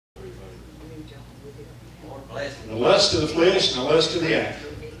The lust of the flesh and the lust of the eye.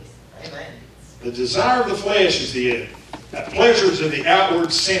 Amen. The desire of the flesh is the pleasures of the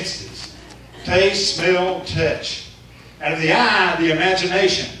outward senses, taste, smell, touch. And of the eye, the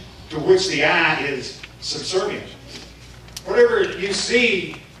imagination, to which the eye is subservient. Whatever you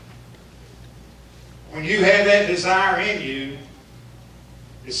see, when you have that desire in you,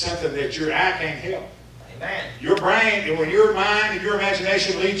 is something that your eye can't help. Amen. Your brain, and when your mind and your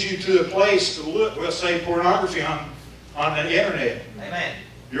imagination leads you to a place to look, we'll say pornography on the internet. Amen.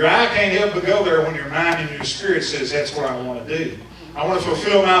 Your eye can't help but go there when your mind and your spirit says, that's what I want to do. I want to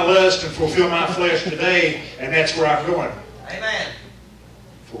fulfill my lust and fulfill my flesh today, and that's where I'm going. Amen.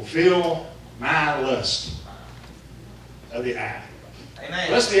 Fulfill my lust of the eye.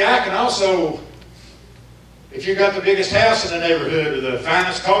 Amen. Lust of the eye can also, if you've got the biggest house in the neighborhood, or the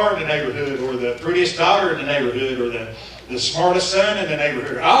finest car in the neighborhood, or the prettiest daughter in the neighborhood, or the smartest son in the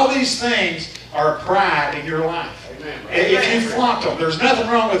neighborhood, all these things are pride in your life. If you flaunt them, there's nothing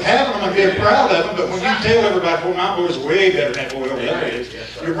wrong with having them and being proud of them, but when you tell everybody, well, my boy's way better than that boy over there is,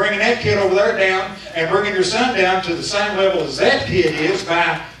 you're bringing that kid over there down and bringing your son down to the same level as that kid is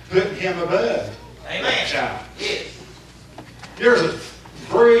by putting him above that child. Yes. There's a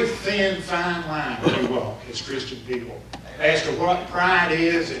very thin, fine line we walk as Christian people as to what pride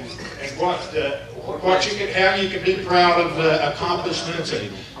is and what you can, how you can be proud of accomplishments.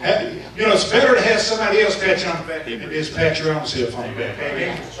 And you know, it's better to have somebody else pat you on the back than it is pat your own self on the back.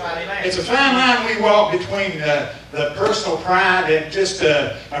 Amen. It's a fine line we walk between the personal pride and just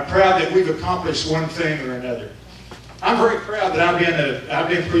a proud that we've accomplished one thing or another. I'm very proud that I've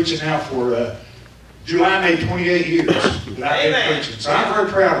been preaching now for July made 28 years that I've been preaching. So I'm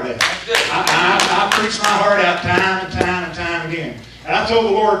very proud of that. I preach my heart out time and time and time again. And I told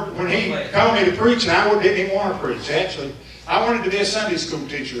the Lord when He called me to preach, and I didn't even want to preach, actually. I wanted to be a Sunday school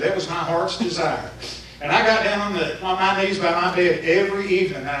teacher. That was my heart's desire. And I got down on my knees by my bed every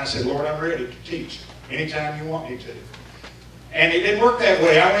evening, and I said, Lord, I'm ready to teach anytime you want me to. And it didn't work that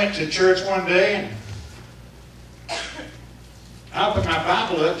way. I went to church one day, and I opened my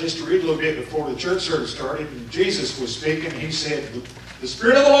Bible up just to read a little bit before the church service started, and Jesus was speaking. He said, the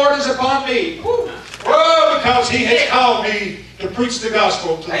Spirit of the Lord is upon me. Whoa, because He has called me to preach the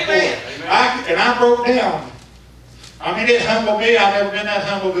gospel to the poor. And I broke down. I mean, it humbled me. I've never been that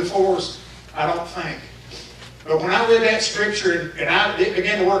humble before, I don't think. But when I read that scripture, and it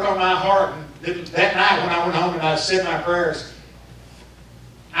began to work on my heart, and that night when I went home and I said my prayers,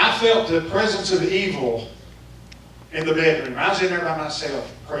 I felt the presence of evil in the bedroom. I was in there by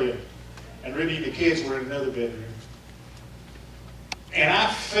myself praying, and Ruby, the kids were in another bedroom. And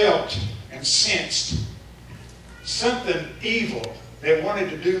I felt and sensed something evil that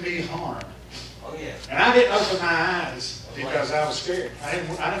wanted to do me harm. Oh, yeah. And I didn't open my eyes because I was scared. I didn't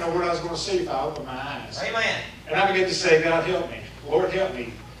know what I was going to see if I opened my eyes. Amen. And I began to say, God, help me. Lord, help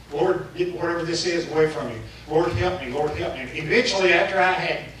me. Lord, get whatever this is away from me. Lord, help me. Lord, help me. And eventually, after I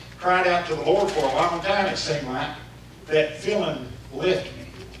had cried out to the Lord for a long time, it seemed like, that feeling left me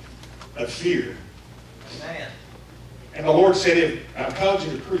of fear. Amen. And the Lord said, I've called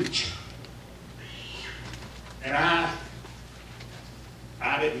you to preach. And I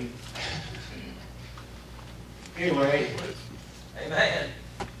didn't. Anyway. Amen.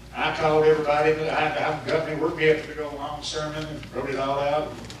 I called everybody. I got me, worked me up to go a long sermon and wrote it all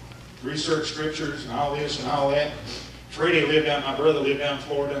out. Researched scriptures and all this and all that. Freddie my brother lived down in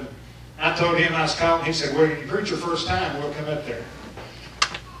Florida. And I told him I was calling. He said, well, when you preach your first time, we'll come up there.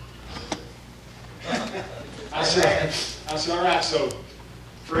 I said, all right. So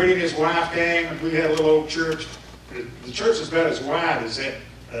Freddie and his wife came, and we had a little old church. The church is about as wide as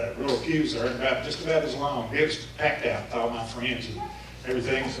that row of pews there, and just about as long. It was packed out with all my friends and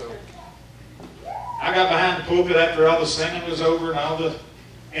everything. So I got behind the pulpit after all the singing was over and all the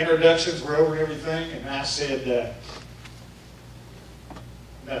introductions were over and everything, and I said,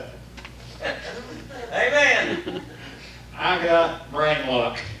 nothing. Amen. I got brain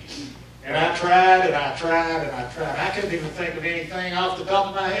lock. And I tried and I tried and I tried. I couldn't even think of anything off the top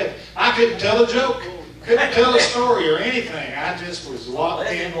of my head. I couldn't tell a joke, couldn't tell a story or anything. I just was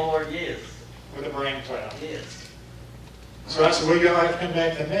locked in Lord, yes. with a brain cloud. Yes. So I said, well, you'll have to come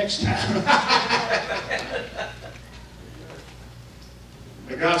back the next time.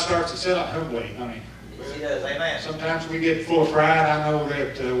 But God starts to set up humbly, honey. Yes, He does. Amen. Sometimes we get full of pride. I know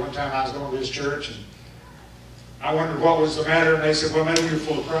that one time I was going to this church and I wondered what was the matter, and they said, well, maybe you're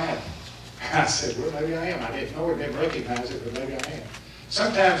full of pride. I said, well, maybe I am. I didn't know it, didn't recognize it, but maybe I am.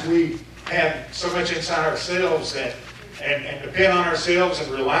 Sometimes we have so much inside ourselves that, and depend on ourselves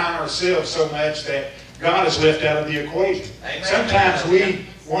and rely on ourselves so much that God is left out of the equation. Amen. Sometimes we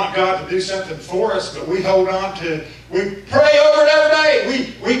want God to do something for us, but we hold on to, we pray over it every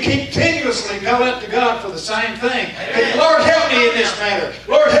day. We continuously call out to God for the same thing. And Lord, help me in this matter.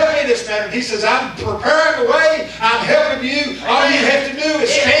 Lord, help me in this matter. And He says, I'm preparing the way. I'm helping you. All you have to do is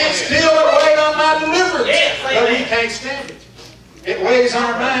stand still and wait on my deliverance. But we can't stand it. It weighs on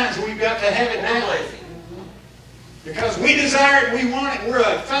our minds. We've got to have it now. Because we desire it, we want it. We're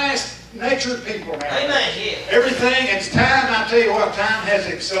a fast-natured people now. Amen. Yeah. Everything, it's time, I tell you what, time has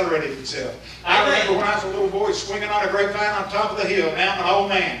accelerated itself. I remember when I was a little boy swinging on a grapevine on top of the hill, now I'm an old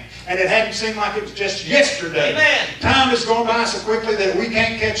man. And it hadn't seemed like it was just yesterday. Amen. Time is going by so quickly that we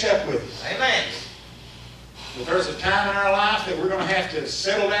can't catch up with it. Amen. But there's a time in our life that we're going to have to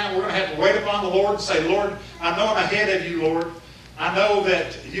settle down. We're going to have to wait upon the Lord and say, Lord, I know I'm ahead of you, Lord. I know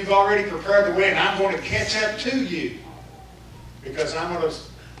that you've already prepared the way, and I'm going to catch up to you because I'm going to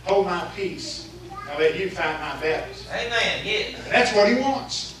hold my peace and let you fight my battles. Amen. Yeah. And that's what He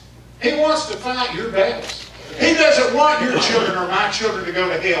wants. He wants to fight your battles. He doesn't want your children or my children to go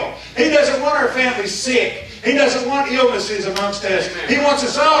to hell. He doesn't want our families sick. He doesn't want illnesses amongst us. He wants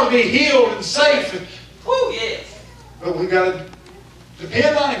us all to be healed and safe. And, oh, yes. but we've got to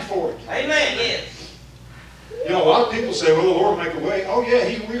depend on Him for it. Amen. Yes. You know, a lot of people say, well, the Lord will make a way. Oh, yeah,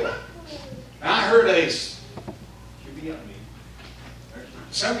 He will. Now, I heard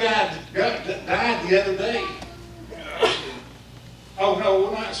some guy died the other day. Oh, no,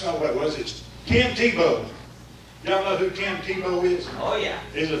 well, that's not what it was. It's Tim Tebow. Y'all know who Tim Tebow is? Oh, yeah.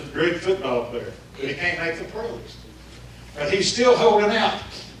 He's a great football player, but he can't make the pros. But he's still holding out.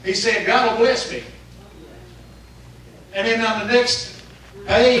 He said, God will bless me. And then on the next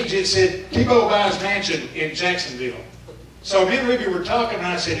page, it said, Tebow buys mansion in Jacksonville. So me and Ruby were talking, and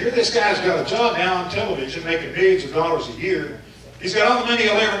I said, here this guy's got a job now on television, making millions of dollars a year. He's got all the money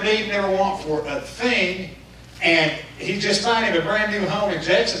he'll ever need, never want for a thing. And he's just finding a brand new home in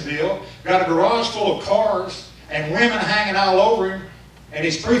Jacksonville, got a garage full of cars, and women hanging all over him. And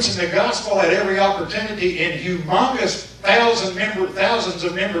he's preaching the gospel at every opportunity in humongous thousands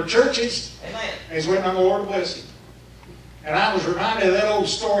of member churches. Amen. And he's waiting on the Lord to bless him. And I was reminded of that old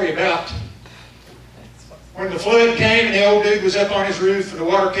story about when the flood came and the old dude was up on his roof and the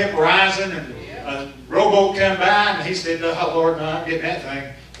water kept rising and a rowboat come by and he said, oh Lord, no, I'm getting that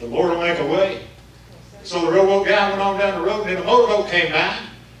thing. The Lord will make a way. So the rowboat guy went on down the road and then a motorboat came by.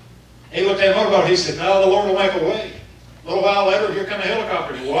 He looked at the motorboat and he said, no, the Lord will make a way. A little while later, here come a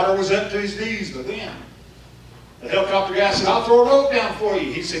helicopter. The water was up to his knees by then. The helicopter guy said, I'll throw a rope down for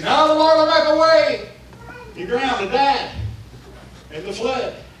you. He said, no, the Lord will make a way. He drowned and died in the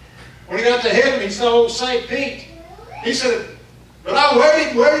flood. When he got to heaven, he saw old St. Pete. He said, but I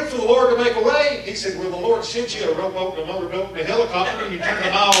waited for the Lord to make a way. He said, well, the Lord sent you a rowboat, a motorboat, and a helicopter, and you turned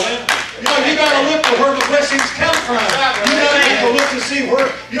them all in. You know, you got to look for where the blessings come from. You got to look to see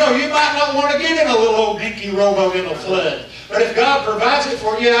where, you know, you might not want to get in a little old dinky rowboat in a flood. But if God provides it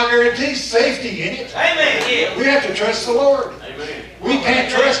for you, I guarantee safety in it. Amen. Yeah. We have to trust the Lord. Amen. We can't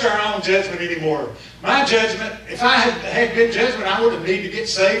trust our own judgment anymore. My judgment, if I had good judgment, I wouldn't need to get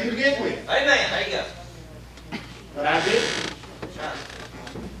saved to begin with. Amen. There you go. But I didn't.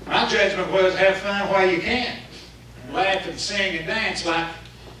 My judgment was have fun while you can. Laugh and sing and dance like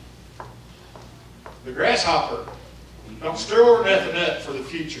the grasshopper. Don't store nothing up for the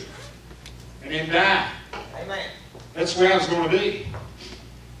future. And then die. Amen. That's where I was going to be.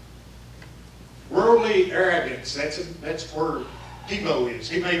 Worldly arrogance, that's where Tebow is.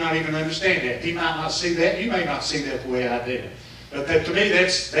 He may not even understand that. He might not see that. You may not see that the way I did. But to me,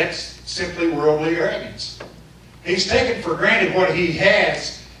 that's simply worldly arrogance. He's taken for granted what he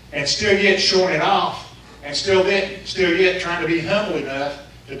has and still yet showing it off and still yet trying to be humble enough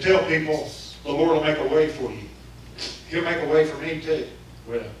to tell people the Lord will make a way for you. He'll make a way for me too.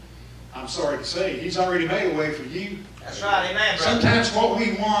 Well, I'm sorry to say, He's already made a way for you. That's right, amen, brother. Sometimes what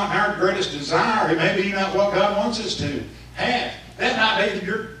we want, our greatest desire, it may be not what God wants us to have. That might be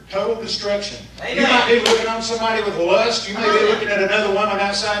your total destruction. Amen. You might be looking on somebody with lust. You may be looking at another woman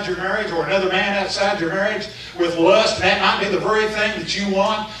outside your marriage or another man outside your marriage with lust. And that might be the very thing that you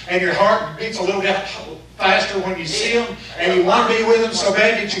want. And your heart beats a little bit faster when you see them. And you want to be with them so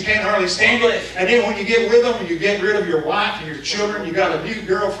bad that you can't hardly stand it. And then when you get with them and you get rid of your wife and your children, you got a new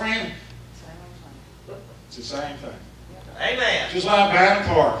girlfriend. It's the same thing. Amen. Just like buying a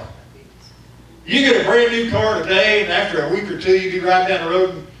car. You get a brand new car today, and after a week or two, you get right down the road,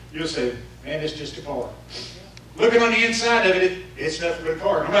 and you'll say, man, it's just a car. Looking on the inside of it, it's nothing but a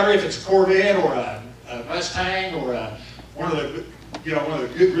car. No matter if it's a Corvette or a Mustang or one of the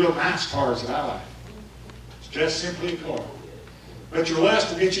good, real nice cars that I like. It's just simply a car. But your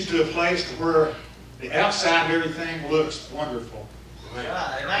lust will get you to a place where the outside of everything looks wonderful. Right,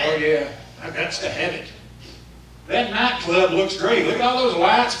 Oh, amen. yeah, I've got to have it. That nightclub looks great. Look at all those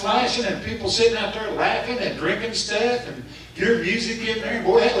lights flashing and people sitting out there laughing and drinking stuff and your music in there.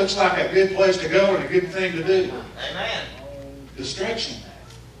 Boy, that looks like a good place to go and a good thing to do. Amen. Distraction.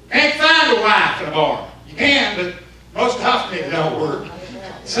 Can't find a wife in a bar. You can, but most often it don't work.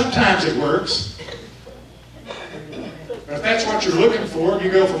 Sometimes it works. But if that's what you're looking for, and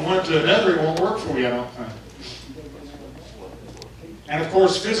you go from one to another, it won't work for you, I don't think. And of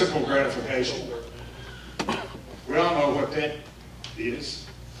course, physical gratification. We all know what that is.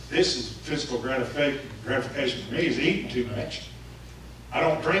 This is physical gratification for me, is eating too much. I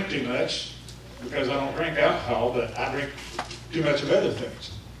don't drink too much because I don't drink alcohol, but I drink too much of other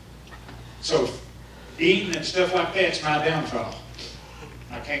things. So eating and stuff like that's my downfall.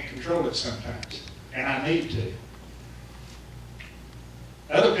 I can't control it sometimes, and I need to.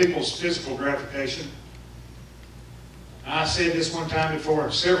 Other people's physical gratification. I said this one time before,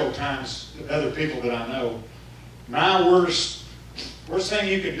 several times to other people that I know. My worst thing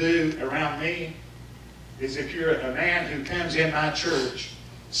you could do around me is if you're a man who comes in my church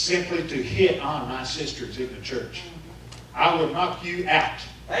simply to hit on my sisters in the church. I will knock you out.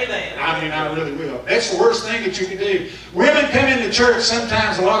 Amen. I mean, I really will. That's the worst thing that you can do. Women come into church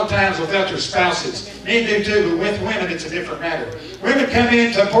sometimes, a lot of times, without their spouses. Men do too, but with women it's a different matter. Women come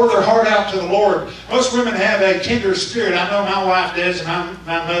in to pour their heart out to the Lord. Most women have a tender spirit. I know my wife does, and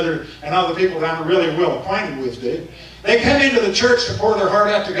my mother, and all the people that I'm really well acquainted with do. They come into the church to pour their heart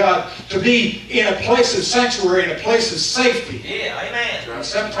out to God, to be in a place of sanctuary, in a place of safety. Yeah, amen.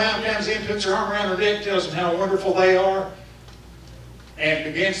 Sometimes comes in, puts her arm around their neck, tells them how wonderful they are, and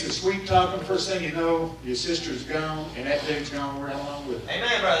begins to sweet talk them. First thing you know, your sister's gone, and that dude's gone right along with it.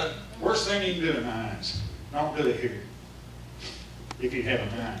 Amen, brother. Worst thing you can do in my eyes. Don't do it here. If you have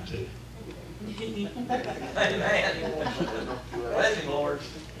a mind to. Amen. Bless him, Lord.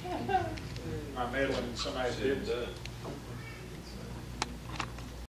 Am I meddling in somebody's business?